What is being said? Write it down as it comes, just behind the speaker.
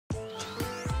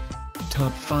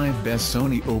Top 5 Best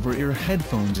Sony Over-Ear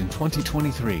Headphones in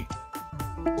 2023.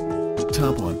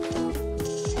 Top 1.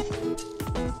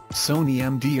 Sony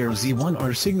MDR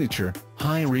Z1R Signature,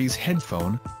 High-Res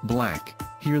Headphone, Black.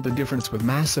 Hear the difference with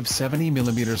massive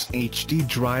 70mm HD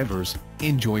drivers,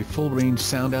 enjoy full-range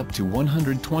sound up to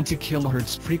 120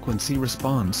 kHz frequency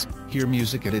response, hear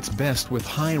music at its best with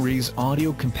high-res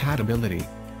audio compatibility.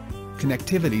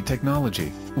 Connectivity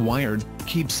technology, wired,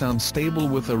 keep sound stable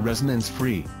with a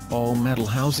resonance-free, all-metal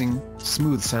housing,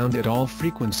 smooth sound at all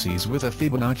frequencies with a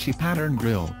Fibonacci pattern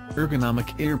grille,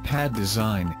 ergonomic ear pad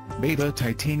design, beta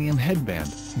titanium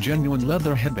headband, genuine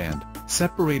leather headband,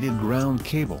 separated ground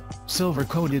cable,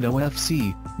 silver-coated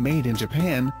OFC, made in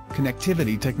Japan,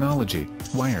 connectivity technology,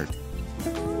 wired.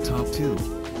 Top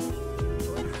 2.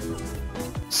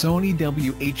 Sony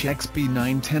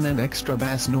WH-XB910 and Extra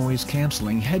Bass Noise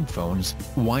Cancelling Headphones,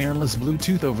 wireless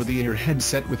Bluetooth over-the-ear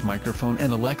headset with microphone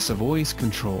and Alexa voice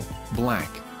control, black,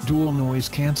 dual noise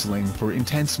cancelling for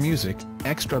intense music,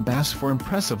 extra bass for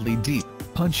impressively deep,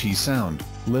 punchy sound,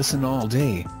 listen all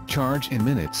day, charge in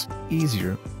minutes,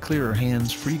 easier, clearer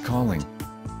hands-free calling.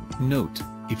 Note: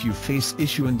 if you face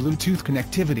issue in Bluetooth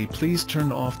connectivity, please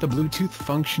turn off the Bluetooth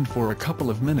function for a couple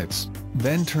of minutes,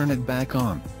 then turn it back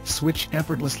on. Switch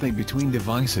effortlessly between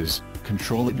devices,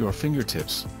 control at your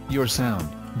fingertips, your sound,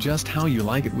 just how you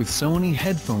like it with Sony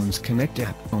Headphones Connect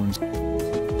Headphones.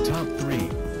 Top 3.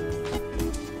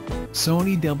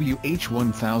 Sony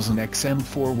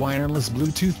WH-1000XM4 Wireless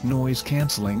Bluetooth Noise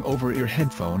Cancelling Over-Ear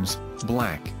Headphones,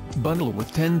 Black. Bundle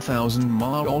with 10,000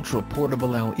 mAh Ultra Portable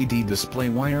LED Display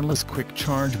Wireless Quick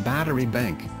Charge Battery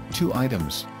Bank, 2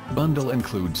 items. Bundle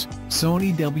includes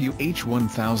Sony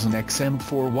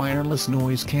WH-1000XM4 Wireless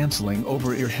Noise Cancelling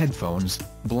Over-Ear Headphones,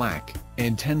 Black,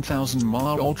 and 10,000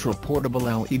 mAh Ultra Portable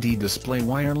LED Display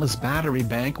Wireless Battery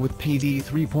Bank with PD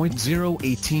 3.0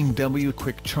 18W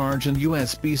Quick Charge and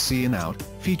USB-C in-out.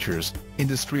 Features: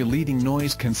 industry-leading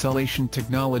noise cancellation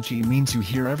technology means you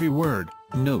hear every word,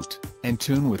 note, and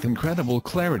tune with incredible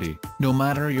clarity, no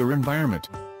matter your environment.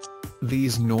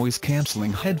 These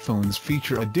noise-cancelling headphones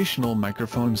feature additional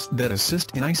microphones that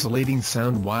assist in isolating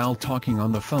sound while talking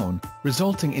on the phone,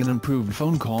 resulting in improved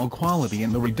phone call quality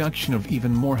and the reduction of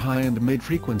even more high and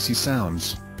mid-frequency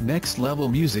sounds. Next-level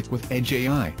music with Edge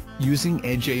AI. Using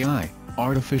Edge AI,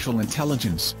 artificial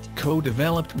intelligence,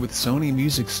 co-developed with Sony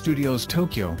Music Studios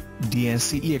Tokyo,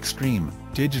 DSE Extreme,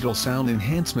 digital sound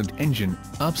enhancement engine,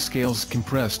 upscales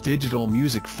compressed digital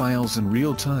music files in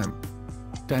real time.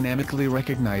 Dynamically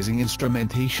recognizing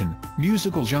instrumentation,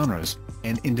 musical genres,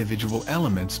 and individual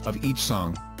elements of each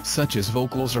song, such as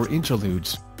vocals or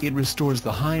interludes, it restores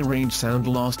the high-range sound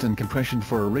lost in compression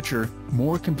for a richer,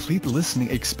 more complete listening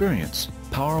experience.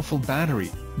 Powerful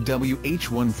battery.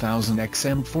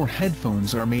 WH-1000XM4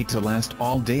 headphones are made to last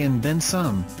all day and then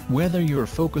some, whether you're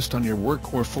focused on your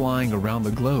work or flying around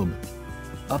the globe.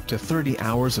 Up to 30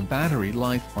 hours of battery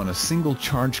life on a single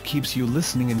charge keeps you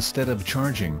listening instead of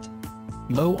charging.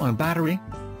 Low on battery?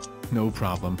 No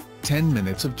problem, 10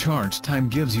 minutes of charge time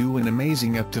gives you an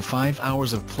amazing up to 5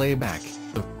 hours of playback.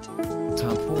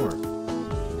 Top 4.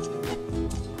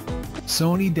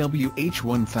 Sony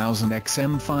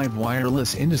WH-1000XM5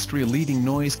 Wireless Industry-Leading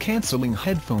Noise Cancelling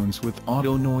Headphones with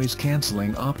Auto Noise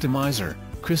Cancelling Optimizer,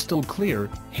 Crystal Clear,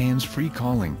 Hands-Free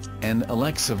Calling, and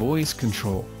Alexa Voice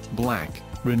Control, Black.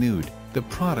 Renewed. The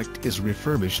product is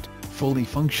refurbished, fully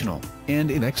functional,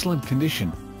 and in excellent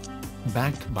condition.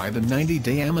 Backed by the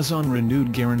 90-day Amazon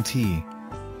Renewed Guarantee.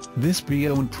 This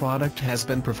pre-owned product has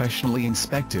been professionally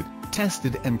inspected,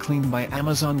 tested and cleaned by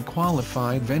Amazon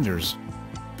qualified vendors.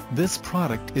 This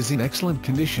product is in excellent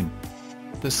condition.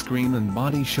 The screen and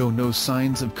body show no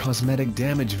signs of cosmetic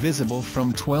damage visible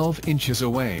from 12 inches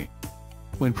away.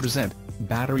 When present,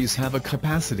 batteries have a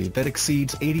capacity that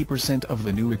exceeds 80% of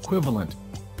the new equivalent.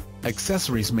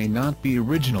 Accessories may not be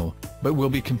original, but will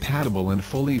be compatible and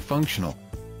fully functional.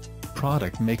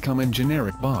 Product may come in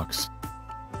generic box.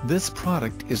 This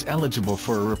product is eligible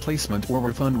for a replacement or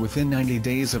refund within 90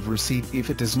 days of receipt if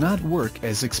it does not work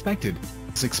as expected.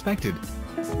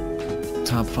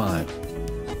 Top 5.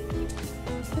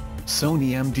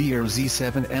 Sony MDR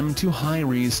Z7 M2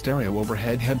 High-Res Stereo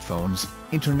Overhead Headphones,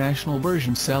 International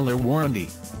Version Seller Warranty.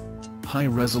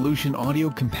 High-resolution audio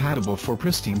compatible for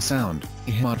pristine sound,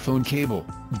 headphone cable,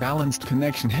 balanced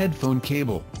connection headphone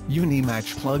cable,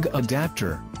 uni-match plug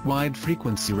adapter, wide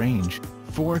frequency range,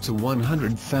 4 to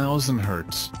 100,000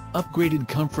 Hz, upgraded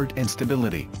comfort and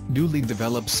stability, newly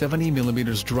developed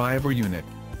 70mm driver unit.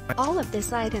 All of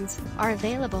these items are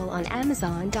available on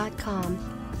Amazon.com.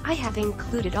 I have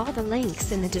included all the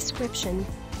links in the description.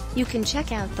 You can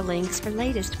check out the links for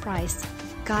latest price.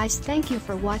 Guys, thank you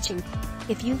for watching.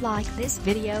 If you like this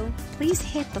video, please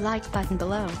hit the like button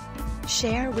below.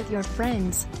 Share with your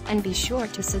friends, and be sure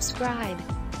to subscribe.